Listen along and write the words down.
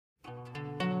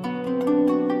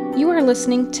are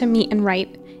listening to Meet and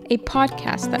Write, a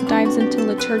podcast that dives into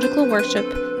liturgical worship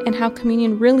and how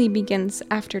communion really begins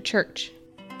after church.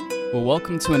 Well,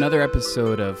 welcome to another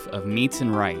episode of Meet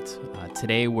and Write.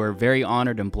 Today we're very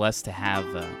honored and blessed to have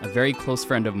a very close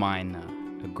friend of mine,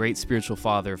 a great spiritual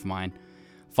father of mine,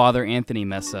 Father Anthony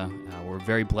Messeh. We're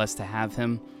very blessed to have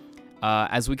him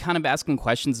as we kind of ask him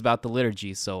questions about the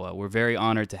liturgy. So we're very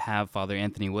honored to have Father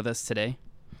Anthony with us today.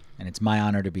 And it's my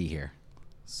honor to be here.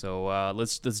 So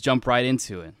let's jump right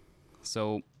into it.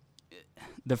 So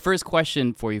the first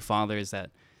question for you, Father, is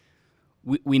that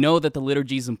we know that the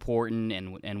liturgy is important,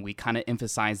 and we kind of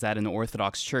emphasize that in the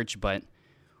Orthodox Church, but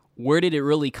where did it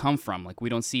really come from? Like, we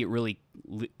don't see it really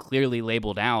clearly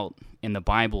labeled out in the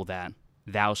Bible that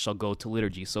thou shalt go to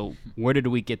liturgy. So where did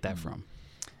we get that from?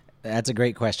 That's a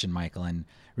great question, Michael. And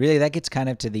really that gets kind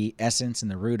of to the essence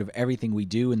and the root of everything we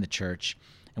do in the church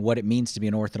and what it means to be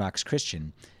an Orthodox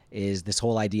Christian, is this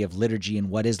whole idea of liturgy and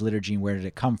what is liturgy and where did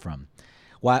it come from.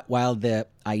 While the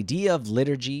idea of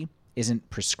liturgy isn't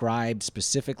prescribed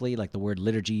specifically, like the word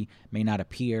liturgy may not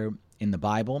appear in the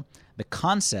Bible, the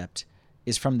concept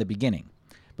is from the beginning.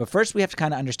 But first we have to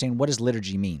kind of understand, what does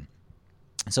liturgy mean?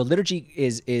 So liturgy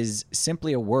is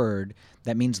simply a word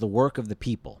that means the work of the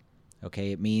people.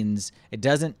 Okay, it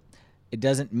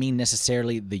doesn't mean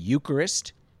necessarily the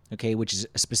Eucharist, okay, which is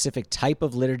a specific type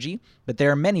of liturgy, but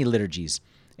there are many liturgies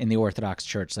in the Orthodox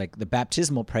Church. Like the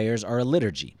baptismal prayers are a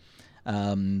liturgy.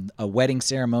 A wedding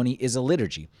ceremony is a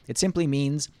liturgy. It simply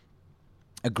means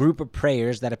a group of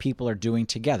prayers that a people are doing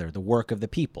together, the work of the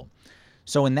people.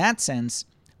 So in that sense,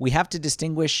 we have to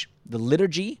distinguish the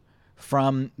liturgy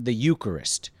from the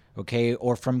Eucharist, okay,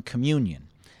 or from communion.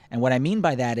 And what I mean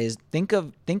by that is, think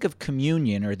of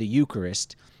communion or the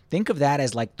Eucharist, think of that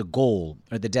as like the goal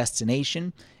or the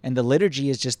destination, and the liturgy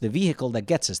is just the vehicle that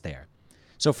gets us there.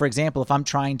 So for example, if I'm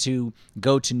trying to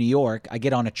go to New York, I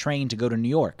get on a train to go to New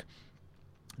York.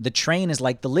 The train is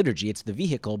like the liturgy, it's the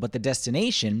vehicle, but the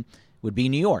destination would be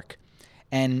New York.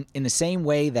 And in the same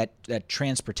way that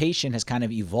transportation has kind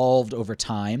of evolved over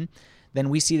time, then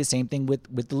we see the same thing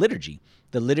with the liturgy.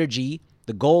 The liturgy,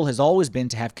 the goal has always been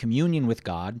to have communion with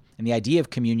God, and the idea of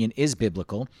communion is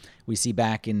biblical. We see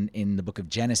back in the book of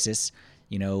Genesis,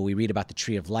 we read about the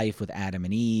tree of life with Adam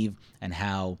and Eve and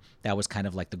how that was kind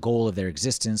of like the goal of their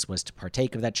existence, was to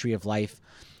partake of that tree of life.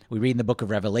 We read in the book of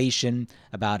Revelation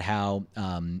about how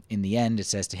in the end it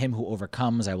says, to him who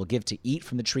overcomes I will give to eat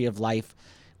from the tree of life,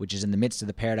 which is in the midst of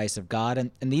the paradise of God.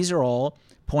 And these are all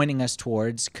pointing us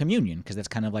towards communion, because that's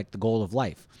kind of like the goal of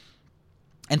life.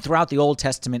 And throughout the Old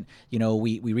Testament,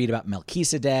 we read about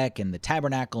Melchizedek and the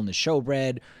tabernacle and the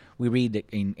showbread. We read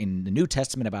in the New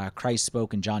Testament about how Christ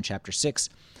spoke in John chapter 6.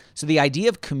 So the idea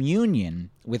of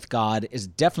communion with God is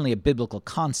definitely a biblical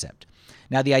concept.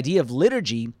 Now, the idea of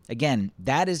liturgy, again,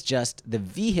 that is just the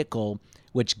vehicle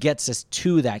which gets us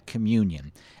to that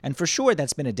communion. And for sure,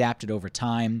 that's been adapted over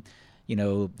time.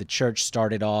 The church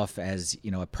started off as,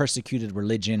 a persecuted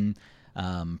religion,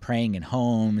 praying in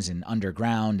homes and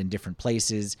underground in different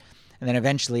places. And then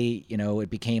eventually, it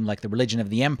became like the religion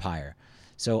of the empire.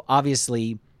 So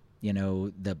obviously,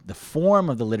 the form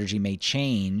of the liturgy may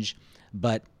change,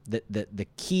 but the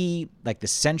key, like the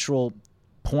central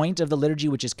point of the liturgy,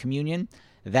 which is communion,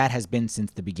 that has been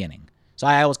since the beginning. So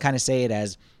I always kind of say it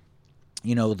as,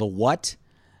 the what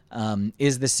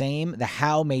is the same, the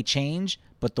how may change,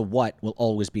 but the what will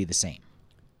always be the same.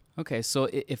 Okay, so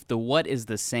if the what is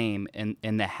the same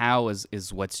and the how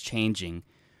is what's changing,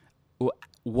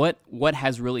 what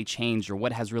has really changed, or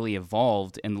what has really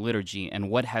evolved in the liturgy,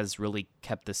 and what has really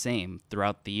kept the same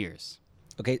throughout the years?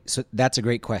 Okay, so that's a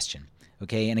great question.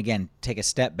 Okay, and again, take a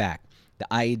step back.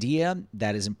 The idea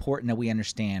that is important that we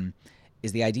understand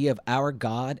is the idea of our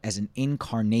God as an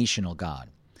incarnational God.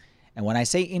 And when I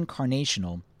say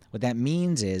incarnational, what that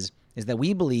means is that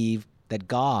we believe that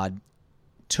God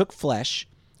took flesh,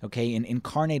 okay, and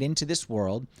incarnate into this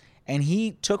world, and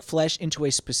he took flesh into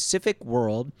a specific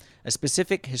world, a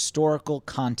specific historical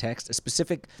context, a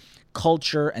specific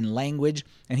culture and language,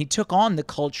 and he took on the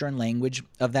culture and language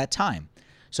of that time.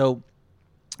 So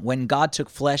when God took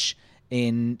flesh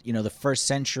in, the first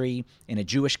century in a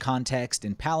Jewish context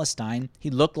in Palestine, he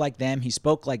looked like them, he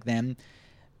spoke like them,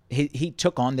 he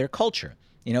took on their culture.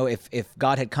 If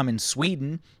God had come in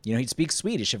Sweden, he'd speak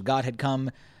Swedish. If God had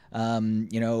come,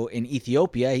 in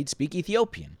Ethiopia, he'd speak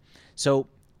Ethiopian. So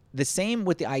the same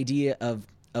with the idea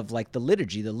of like the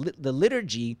liturgy. The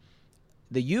liturgy,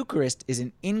 the Eucharist, is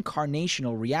an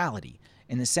incarnational reality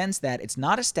in the sense that it's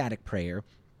not a static prayer.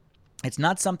 It's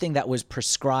not something that was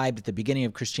prescribed at the beginning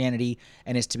of Christianity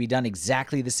and is to be done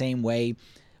exactly the same way.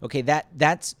 Okay,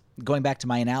 that's going back to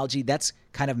my analogy, that's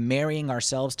kind of marrying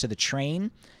ourselves to the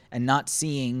train and not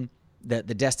seeing the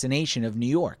destination of New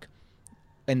York.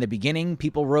 In the beginning,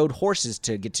 people rode horses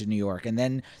to get to New York, and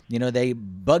then, they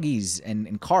buggies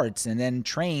and carts, and then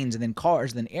trains, and then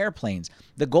cars, and then airplanes.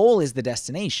 The goal is the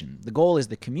destination. The goal is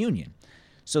the communion.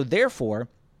 So therefore,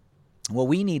 what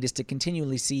we need is to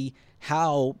continually see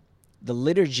how the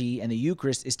liturgy and the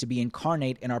Eucharist is to be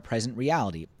incarnate in our present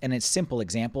reality. And a simple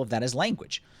example of that is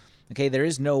language. Okay, there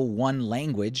is no one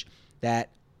language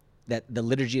that the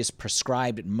liturgy is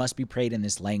prescribed. It must be prayed in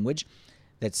this language.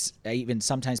 That's even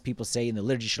sometimes people say the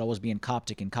liturgy should always be in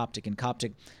Coptic, in Coptic, in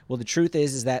Coptic. Well, the truth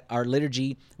is that our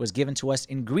liturgy was given to us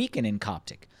in Greek and in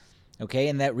Coptic. Okay,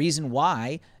 and that reason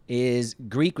why is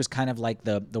Greek was kind of like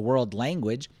the world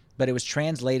language, but it was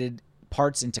translated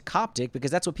parts into Coptic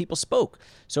because that's what people spoke.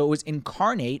 So it was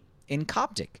incarnate in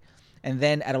Coptic. And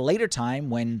then at a later time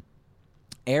when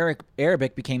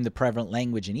Arabic became the prevalent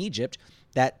language in Egypt,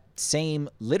 that same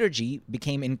liturgy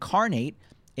became incarnate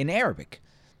in Arabic.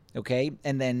 Okay,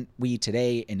 and then we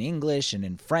today in English and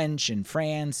in French in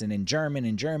France and in German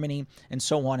in Germany and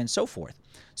so on and so forth.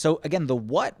 So again, the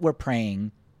what we're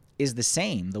praying is the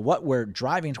same. The what we're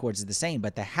driving towards is the same,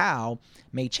 but the how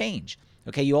may change.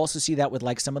 Okay, you also see that with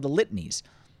like some of the litanies.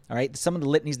 All right, some of the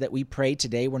litanies that we pray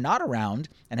today were not around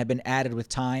and have been added with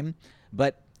time,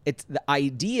 but it's the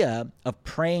idea of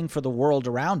praying for the world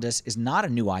around us is not a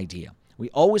new idea. We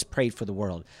always prayed for the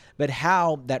world, but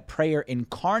how that prayer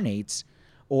incarnates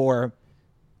or,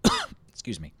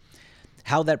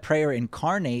 how that prayer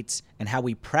incarnates and how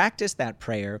we practice that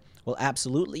prayer will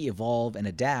absolutely evolve and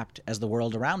adapt as the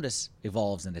world around us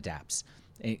evolves and adapts.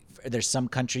 There's some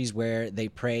countries where they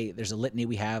pray, there's a litany,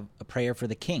 we have a prayer for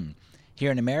the king.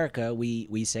 Here in America,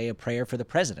 we say a prayer for the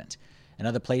president. In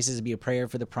other places, it'd be a prayer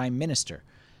for the prime minister.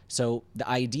 So the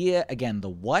idea, again, the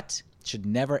what should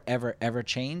never, ever, ever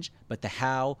change, but the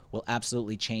how will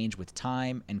absolutely change with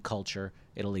time and culture.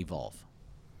 It'll evolve.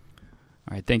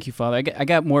 All right, thank you, Father. I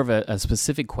got more of a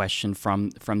specific question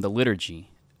from the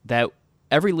liturgy. That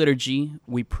every liturgy,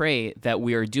 we pray that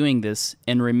we are doing this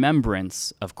in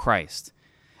remembrance of Christ.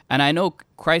 And I know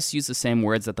Christ used the same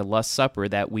words at the Last Supper,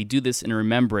 that we do this in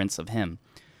remembrance of him.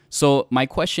 So my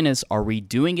question is, are we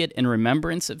doing it in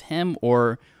remembrance of him,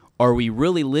 or are we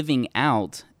really living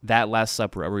out that Last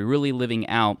Supper? Are we really living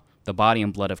out the body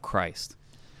and blood of Christ?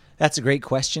 That's a great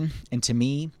question. And to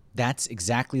me, that's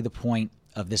exactly the point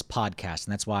of this podcast.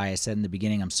 And that's why I said in the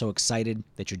beginning, I'm so excited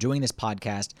that you're doing this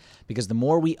podcast, because the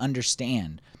more we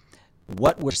understand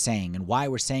what we're saying and why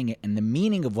we're saying it and the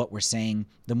meaning of what we're saying,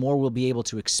 the more we'll be able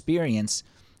to experience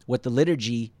what the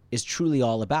liturgy is truly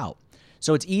all about.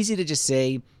 So it's easy to just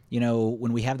say,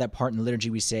 when we have that part in the liturgy,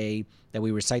 we say that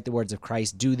we recite the words of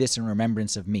Christ, do this in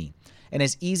remembrance of me. And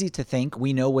it's easy to think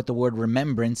we know what the word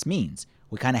remembrance means.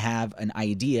 We kind of have an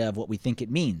idea of what we think it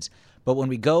means. But when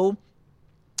we go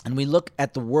and we look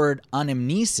at the word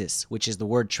anamnesis, which is the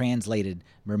word translated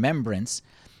remembrance,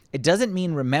 it doesn't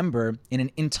mean remember in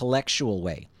an intellectual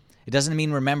way. It doesn't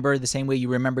mean remember the same way you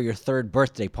remember your third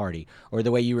birthday party or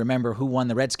the way you remember who won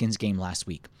the Redskins game last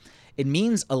week. It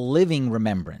means a living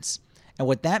remembrance. And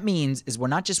what that means is we're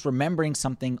not just remembering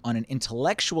something on an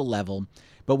intellectual level,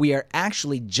 but we are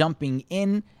actually jumping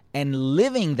in and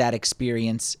living that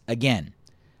experience again.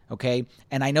 Okay?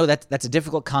 And I know that's a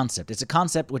difficult concept. It's a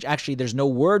concept which actually there's no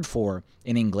word for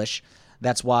in English.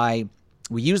 That's why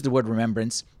we use the word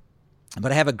remembrance.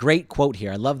 But I have a great quote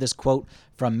here. I love this quote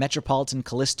from Metropolitan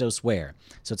Callistos Ware.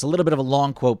 So it's a little bit of a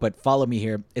long quote, but follow me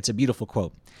here. It's a beautiful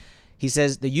quote. He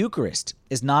says, "The Eucharist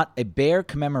is not a bare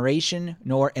commemoration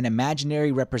nor an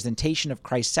imaginary representation of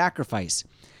Christ's sacrifice,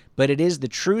 but it is the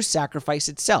true sacrifice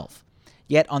itself.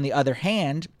 Yet, on the other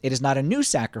hand, it is not a new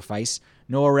sacrifice,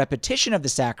 nor a repetition of the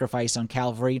sacrifice on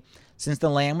Calvary, since the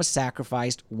Lamb was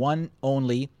sacrificed one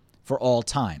only for all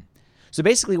time." So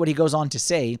basically what he goes on to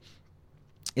say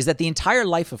is that the entire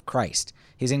life of Christ,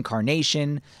 his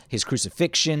incarnation, his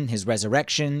crucifixion, his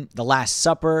resurrection, the Last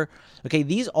Supper, okay,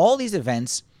 all these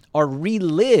events are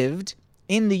relived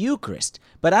in the Eucharist.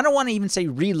 But I don't want to even say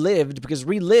relived, because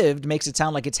relived makes it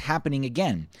sound like it's happening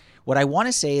again. What I want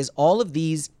to say is all of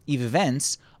these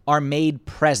events are made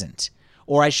present.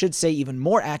 Or I should say even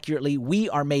more accurately, we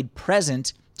are made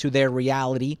present to their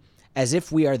reality as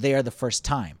if we are there the first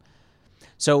time.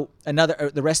 So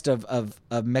the rest of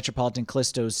Metropolitan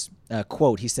Callistos'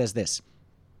 quote, he says this.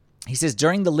 He says,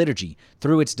 "During the liturgy,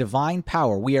 through its divine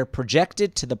power, we are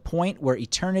projected to the point where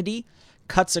eternity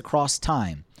cuts across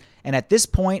time. And at this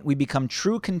point, we become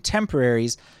true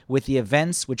contemporaries with the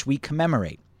events which we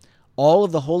commemorate. All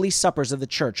of the holy suppers of the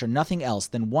Church are nothing else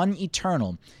than one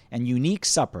eternal and unique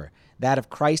supper, that of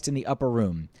Christ in the upper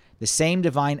room. the same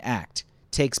divine act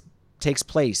takes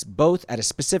place both at a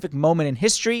specific moment in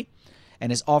history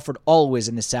and is offered always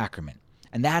in the sacrament.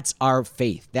 And that's our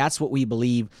faith. That's what we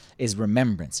believe is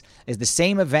remembrance. Is the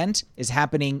same event is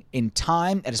happening in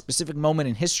time at a specific moment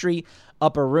in history,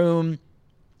 upper room,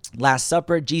 Last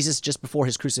Supper, Jesus just before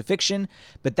his crucifixion,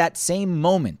 but that same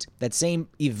moment, that same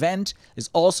event is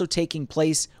also taking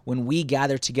place when we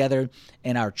gather together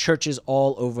in our churches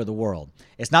all over the world.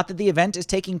 It's not that the event is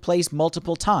taking place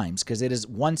multiple times, because it is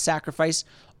one sacrifice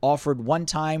offered one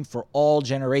time for all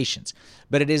generations,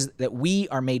 but it is that we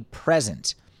are made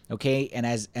present, okay? And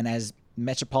as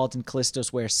Metropolitan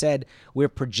Callistos Ware said, we're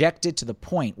projected to the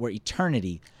point where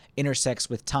eternity intersects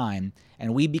with time,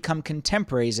 and we become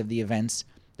contemporaries of the events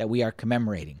that we are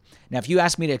commemorating. Now, if you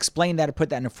ask me to explain that or put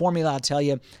that in a formula, I'll tell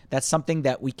you that's something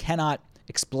that we cannot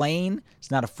explain.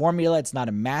 It's not a formula. It's not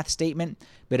a math statement,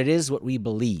 but it is what we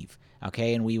believe,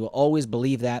 okay? And we will always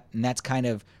believe that, and that's kind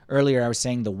of, earlier I was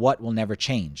saying the what will never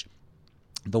change.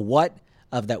 The what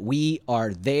of that we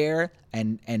are there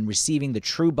and receiving the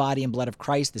true body and blood of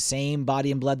Christ, the same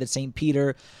body and blood that St.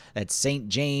 Peter, that St.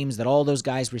 James, that all those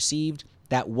guys received,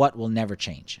 that what will never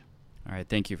change. All right,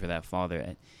 thank you for that,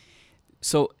 Father.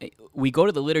 So we go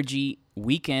to the liturgy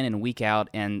week in and week out,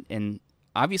 and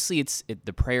obviously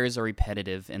the prayers are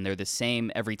repetitive and they're the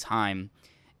same every time.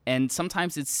 And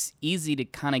sometimes it's easy to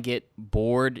kind of get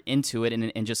bored into it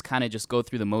and just kind of just go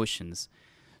through the motions.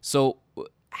 So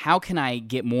how can I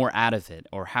get more out of it,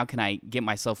 or how can I get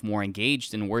myself more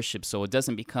engaged in worship so it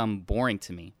doesn't become boring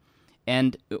to me?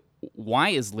 And why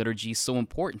is liturgy so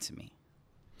important to me?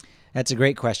 That's a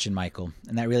great question, Michael,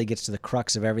 and that really gets to the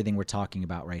crux of everything we're talking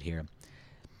about right here.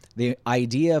 The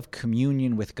idea of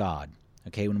communion with God,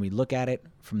 okay, when we look at it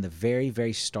from the very,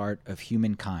 very start of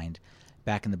humankind,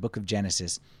 back in the book of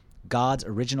Genesis, God's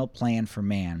original plan for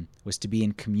man was to be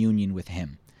in communion with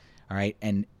him, all right?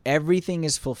 And everything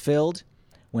is fulfilled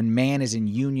when man is in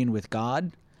union with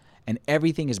God, and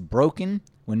everything is broken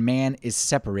when man is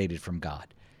separated from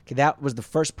God. Okay, that was the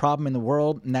first problem in the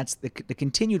world, and that's the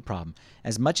continued problem.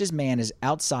 As much as man is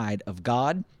outside of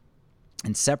God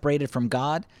and separated from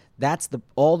God, that's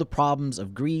all the problems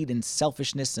of greed and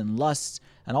selfishness and lusts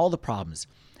and all the problems.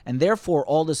 And therefore,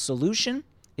 all the solution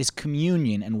is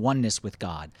communion and oneness with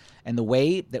God. And the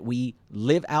way that we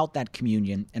live out that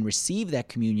communion and receive that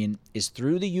communion is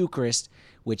through the Eucharist,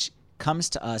 which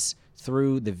comes to us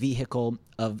through the vehicle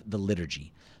of the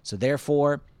liturgy. So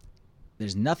therefore,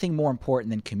 there's nothing more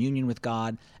important than communion with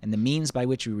God, and the means by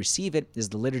which we receive it is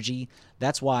the liturgy.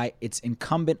 That's why it's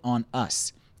incumbent on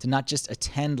us to not just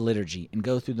attend liturgy and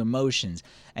go through the motions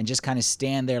and just kind of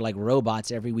stand there like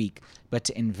robots every week, but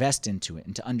to invest into it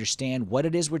and to understand what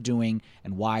it is we're doing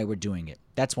and why we're doing it.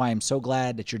 That's why I'm so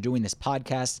glad that you're doing this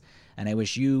podcast, and I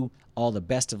wish you all the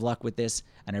best of luck with this,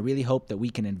 and I really hope that we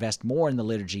can invest more in the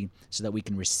liturgy so that we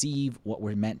can receive what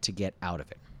we're meant to get out of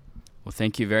it. Well,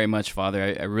 thank you very much,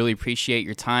 Father. I really appreciate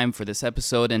your time for this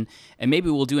episode, and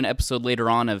maybe we'll do an episode later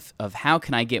on of how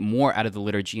can I get more out of the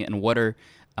liturgy, and what are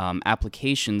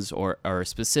applications or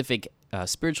specific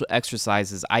spiritual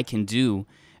exercises I can do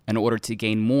in order to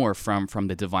gain more from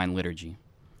the divine liturgy.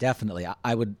 Definitely.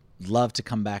 I would love to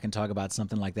come back and talk about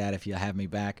something like that if you have me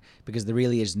back, because there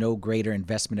really is no greater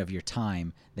investment of your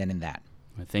time than in that.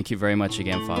 Well, thank you very much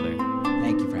again, Father.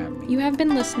 Thank you for having me. You have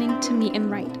been listening to Meet and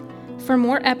Write. For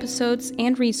more episodes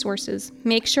and resources,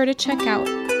 make sure to check out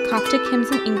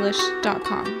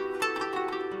CopticHymnsInEnglish.com.